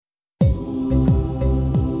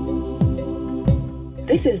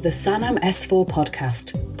This is the Sannam S4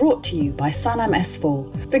 podcast, brought to you by Sannam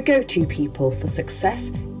S4, the go-to people for success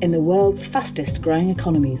in the world's fastest growing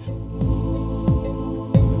economies.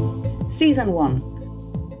 Season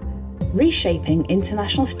 1. Reshaping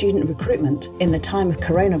international student recruitment in the time of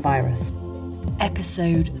coronavirus.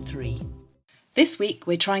 Episode 3. This week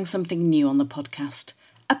we're trying something new on the podcast,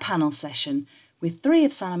 a panel session with 3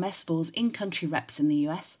 of Sannam S4's in-country reps in the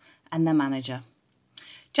US and their manager.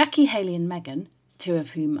 Jackie, Hayley and Megan, 2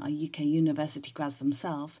 of whom are UK university grads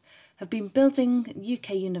themselves, have been building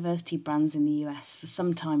UK university brands in the US for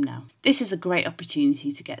some time now. This is a great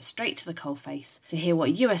opportunity to get straight to the coalface to hear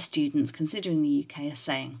what US students considering the UK are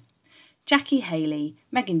saying. Jackie, Hayley,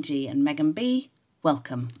 Megan G and Megan B,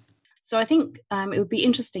 welcome. So I think it would be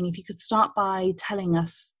interesting if you could start by telling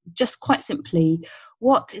us, just quite simply,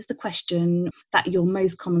 what is the question that you're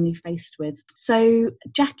most commonly faced with? So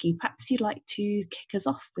Jackie, perhaps you'd like to kick us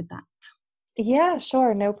off with that. Yeah,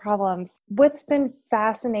 sure. No problems. What's been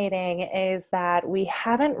fascinating is that we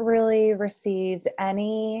haven't really received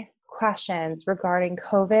any questions regarding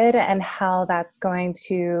COVID and how that's going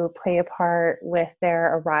to play a part with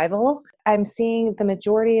their arrival. I'm seeing the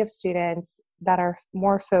majority of students that are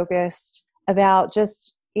more focused about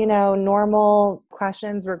just, normal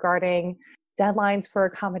questions regarding deadlines for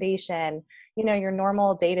accommodation, your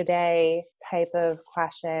normal day-to-day type of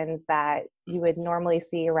questions that you would normally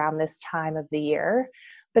see around this time of the year.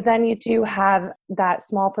 But then you do have that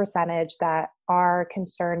small percentage that are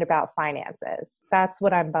concerned about finances. That's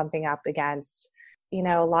what I'm bumping up against.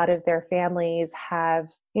 A lot of their families have,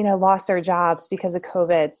 lost their jobs because of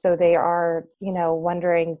COVID. So they are,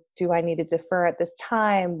 wondering, do I need to defer at this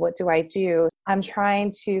time? What do I do? I'm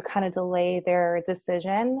trying to kind of delay their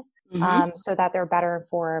decision so that they're better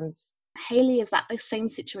informed. Hayley, is that the same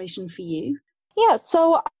situation for you? Yeah,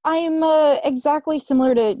 so I'm exactly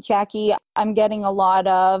similar to Jackie. I'm getting a lot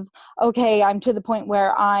of, okay, I'm to the point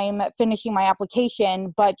where I'm finishing my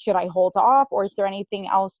application, but should I hold off, or is there anything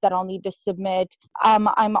else that I'll need to submit?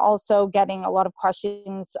 I'm also getting a lot of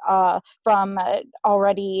questions from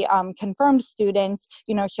already confirmed students,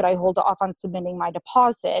 should I hold off on submitting my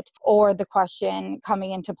deposit? Or the question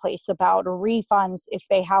coming into place about refunds if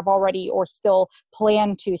they have already or still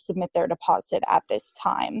plan to submit their deposit at this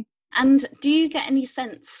time. And do you get any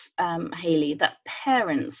sense, Hayley, that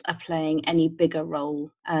parents are playing any bigger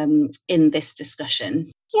role in this discussion?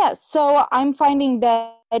 Yes, so I'm finding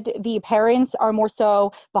that the parents are more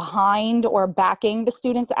so behind or backing the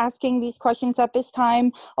students asking these questions at this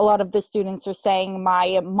time. A lot of the students are saying,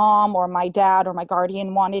 my mom or my dad or my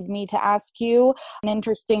guardian wanted me to ask you. And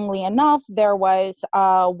interestingly enough, there was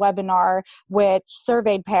a webinar which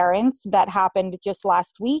surveyed parents that happened just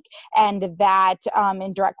last week. And that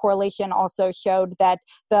in direct correlation also showed that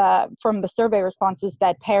from the survey responses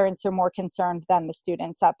that parents are more concerned than the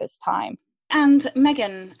students at this time. And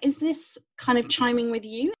Megan, is this kind of chiming with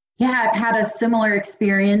you? Yeah, I've had a similar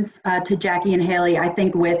experience to Jackie and Hayley. I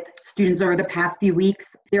think with students over the past few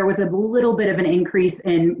weeks, there was a little bit of an increase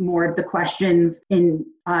in more of the questions in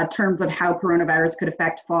terms of how coronavirus could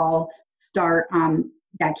affect fall start.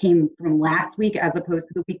 That came from last week as opposed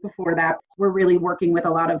to the week before that. We're really working with a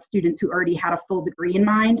lot of students who already had a full degree in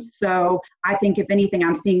mind. So I think if anything,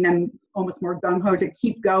 I'm seeing them almost more gung-ho to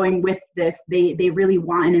keep going with this. They really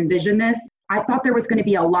want and envision this. I thought there was going to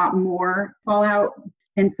be a lot more fallout.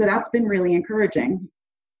 And so that's been really encouraging.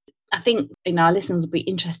 I think our listeners will be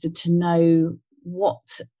interested to know what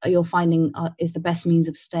you're finding is the best means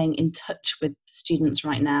of staying in touch with students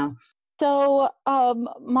right now. So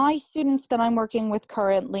my students that I'm working with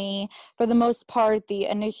currently, for the most part, the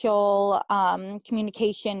initial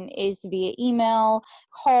communication is via email,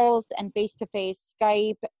 calls, and face-to-face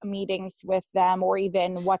Skype meetings with them, or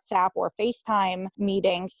even WhatsApp or FaceTime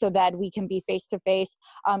meetings so that we can be face-to-face,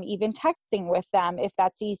 even texting with them if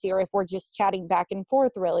that's easier, if we're just chatting back and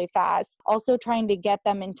forth really fast. Also trying to get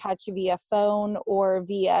them in touch via phone or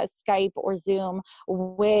via Skype or Zoom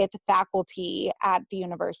with faculty at the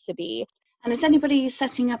university. And is anybody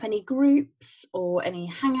setting up any groups or any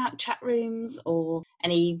hangout chat rooms or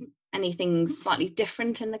anything slightly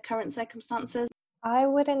different in the current circumstances? I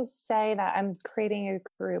wouldn't say that I'm creating a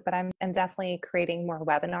group, but I'm definitely creating more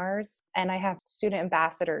webinars. And I have student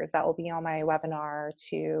ambassadors that will be on my webinar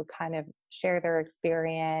to kind of share their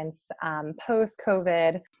experience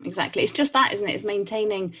post-COVID. Exactly. It's just that, isn't it?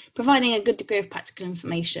 It's providing a good degree of practical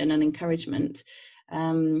information and encouragement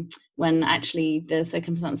when actually the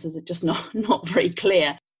circumstances are just not very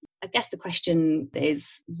clear. I guess the question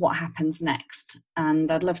is what happens next,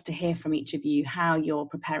 and I'd love to hear from each of you how you're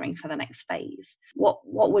preparing for the next phase. What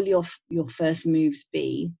will your first moves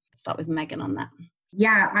be? Start with Megan on that.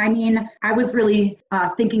 Yeah, I mean, I was really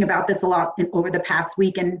thinking about this a lot over the past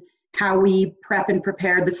week and how we prep and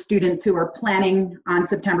prepare the students who are planning on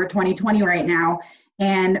September 2020 right now.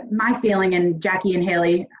 And my feeling, and Jackie and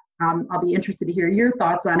Haley, I'll be interested to hear your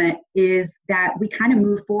thoughts on it, is that we kind of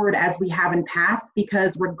move forward as we have in past,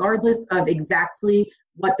 because regardless of exactly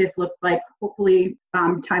what this looks like, hopefully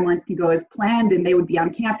timelines can go as planned and they would be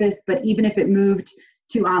on campus. But even if it moved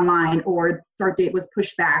to online or the start date was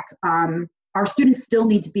pushed back, our students still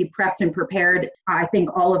need to be prepped and prepared. I think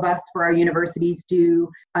all of us for our universities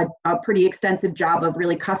do a pretty extensive job of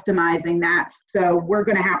really customizing that. So we're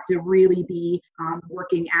going to have to really be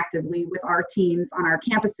working actively with our teams on our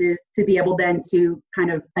campuses to be able then to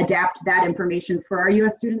kind of adapt that information for our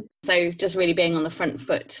US students. So just really being on the front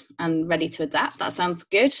foot and ready to adapt. That sounds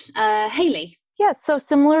good. Haley? Yeah, so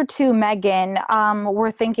similar to Megan, we're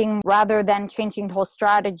thinking rather than changing the whole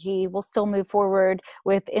strategy, we'll still move forward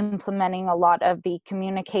with implementing a lot of the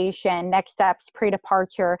communication, next steps,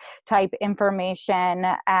 pre-departure type information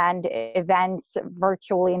and events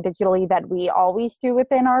virtually and digitally that we always do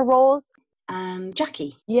within our roles.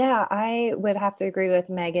 Jackie? Yeah, I would have to agree with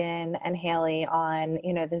Megan and Haley on,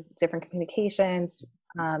 the different communications.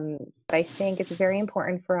 But I think it's very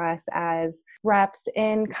important for us as reps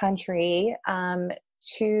in country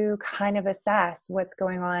to kind of assess what's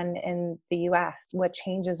going on in the US, what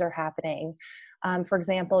changes are happening. For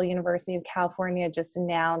example, University of California just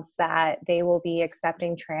announced that they will be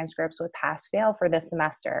accepting transcripts with pass-fail for this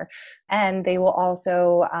semester. And they will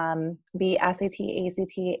also be SAT,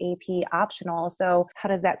 ACT, AP optional. So how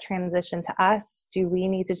does that transition to us? Do we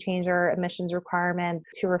need to change our admissions requirements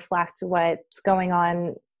to reflect what's going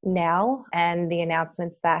on now and the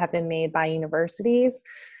announcements that have been made by universities?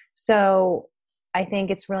 So I think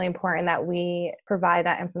it's really important that we provide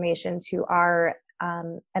that information to our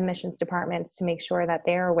admissions departments to make sure that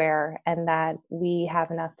they're aware and that we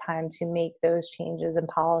have enough time to make those changes and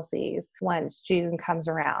policies once June comes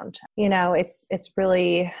around. It's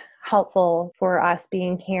really helpful for us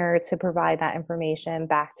being here to provide that information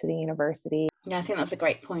back to the university. Yeah, I think that's a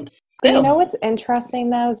great point. Do you know what's interesting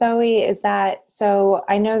though, Zoe, is that, so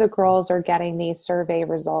I know the girls are getting these survey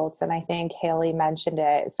results, and I think Haley mentioned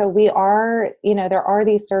it. So we are, there are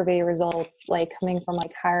these survey results like coming from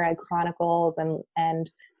like Higher Ed Chronicles and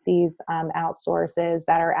these outsources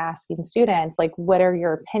that are asking students, like, what are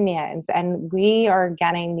your opinions? And we are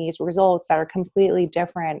getting these results that are completely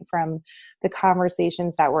different from the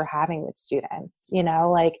conversations that we're having with students.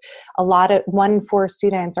 Like a lot of 1-4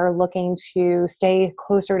 students are looking to stay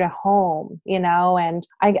closer to home, and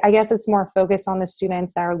I guess it's more focused on the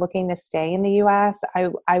students that are looking to stay in the US.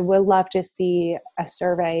 I would love to see a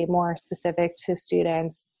survey more specific to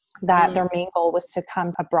students that their main goal was to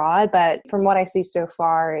come abroad. But from what I see so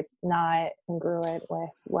far, it's not congruent with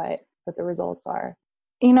what the results are.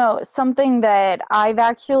 Something that I've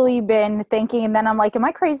actually been thinking, and then I'm like, am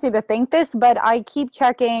I crazy to think this? But I keep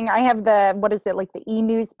checking. I have the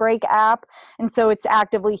e-news break app. And so it's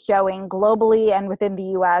actively showing globally and within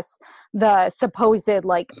the US, the supposed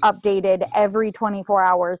updated every 24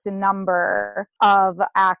 hours number of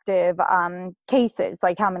active cases,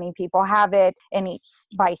 like how many people have it in each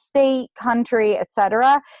by state, country,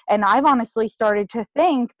 etc. And I've honestly started to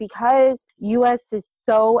think, because US is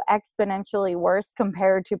so exponentially worse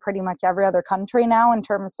compared to pretty much every other country now in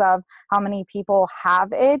terms of how many people have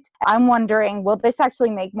it, I'm wondering, will this actually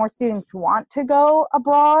make more students want to go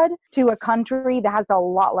abroad to a country that has a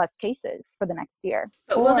lot less cases for the next year?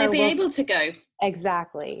 But will they be able to go?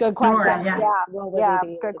 Exactly. Good question. Sure, Yeah,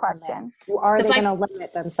 good question. Are they going to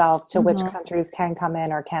limit themselves to which countries can come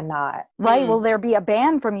in or cannot? Right. Will there be a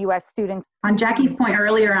ban from U.S. students? On Jackie's point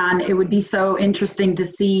earlier on, it would be so interesting to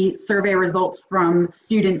see survey results from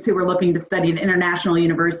students who are looking to study at an international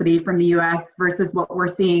university from the US versus what we're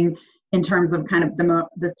seeing in terms of kind of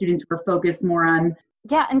the students who are focused more on.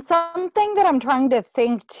 Yeah, and something that I'm trying to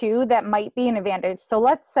think too that might be an advantage. So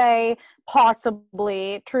let's say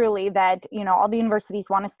possibly, truly, that all the universities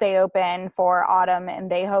want to stay open for autumn and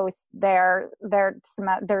they host their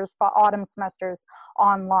autumn semesters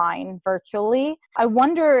online virtually. I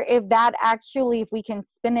wonder if that actually, if we can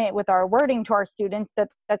spin it with our wording to our students,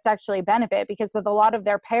 that's actually a benefit, because with a lot of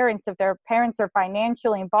their parents, if their parents are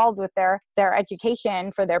financially involved with their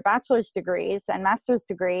education for their bachelor's degrees and master's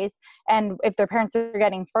degrees, and if their parents are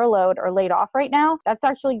getting furloughed or laid off right now, that's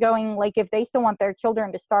actually going, like, if they still want their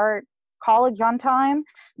children to start college on time,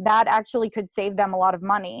 that actually could save them a lot of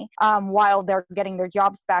money while they're getting their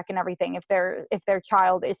jobs back and everything, if their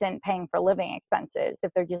child isn't paying for living expenses,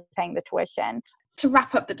 if they're just paying the tuition. To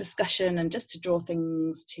wrap up the discussion and just to draw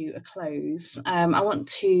things to a close, I want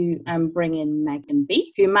to bring in Megan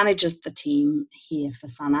B, who manages the team here for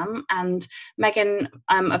Sannam. And Megan,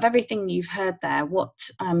 of everything you've heard there, what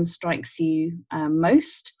strikes you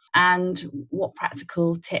most? And what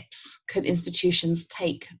practical tips could institutions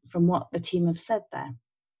take from what the team have said there?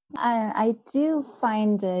 I do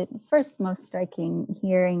find it first most striking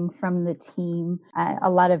hearing from the team a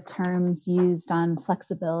lot of terms used on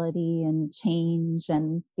flexibility and change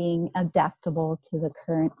and being adaptable to the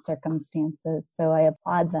current circumstances. So I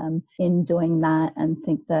applaud them in doing that and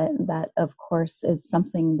think that of course is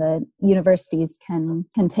something that universities can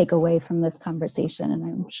take away from this conversation, and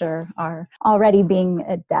I'm sure are already being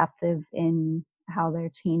adaptive in how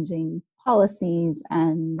they're changing policies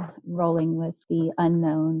and rolling with the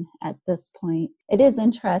unknown at this point. It is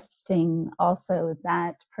interesting also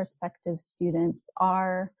that prospective students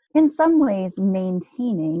are in some ways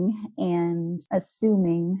maintaining and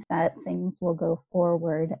assuming that things will go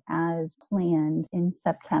forward as planned in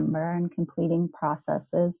September and completing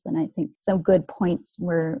processes. And I think some good points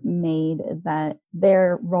were made that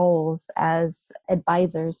their roles as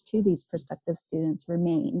advisors to these prospective students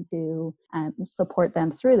remain to support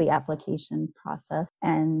them through the application process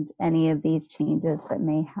and any of these changes that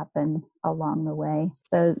may happen along the way.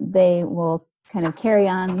 So they will kind of carry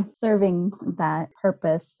on serving that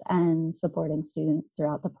purpose and supporting students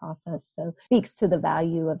throughout the process. So speaks to the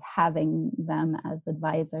value of having them as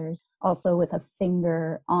advisors, also with a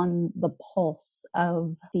finger on the pulse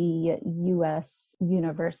of the U.S.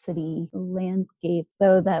 university landscape,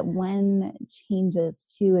 so that when changes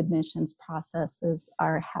to admissions processes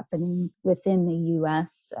are happening within the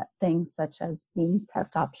U.S., things such as being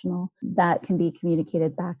test optional, that can be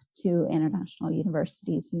communicated back to international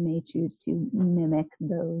universities who may choose to mimic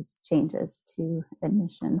those changes to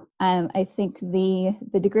admission. I think the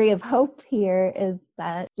degree of hope here is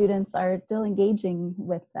that students are still engaging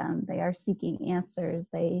with them. They are seeking answers.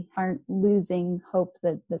 They aren't losing hope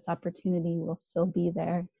that this opportunity will still be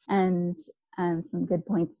there. And some good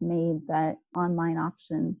points made that online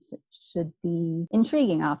options should be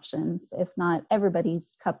intriguing options. If not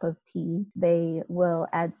everybody's cup of tea, they will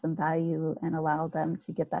add some value and allow them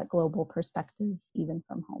to get that global perspective even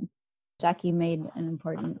from home. Jackie made an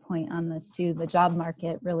important point on this too. The job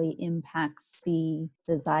market really impacts the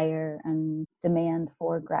desire and demand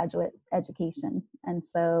for graduate education. And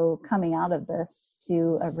so coming out of this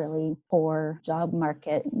to a really poor job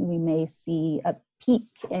market, we may see a peak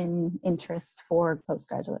in interest for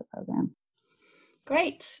postgraduate programs.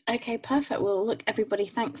 Great. Okay, perfect. Well, look, everybody,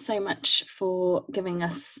 thanks so much for giving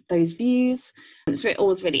us those views. It's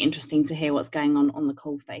always really interesting to hear what's going on the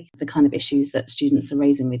coalface, the kind of issues that students are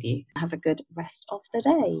raising with you. Have a good rest of the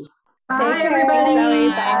day. Bye, everybody.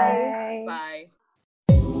 Bye. Bye.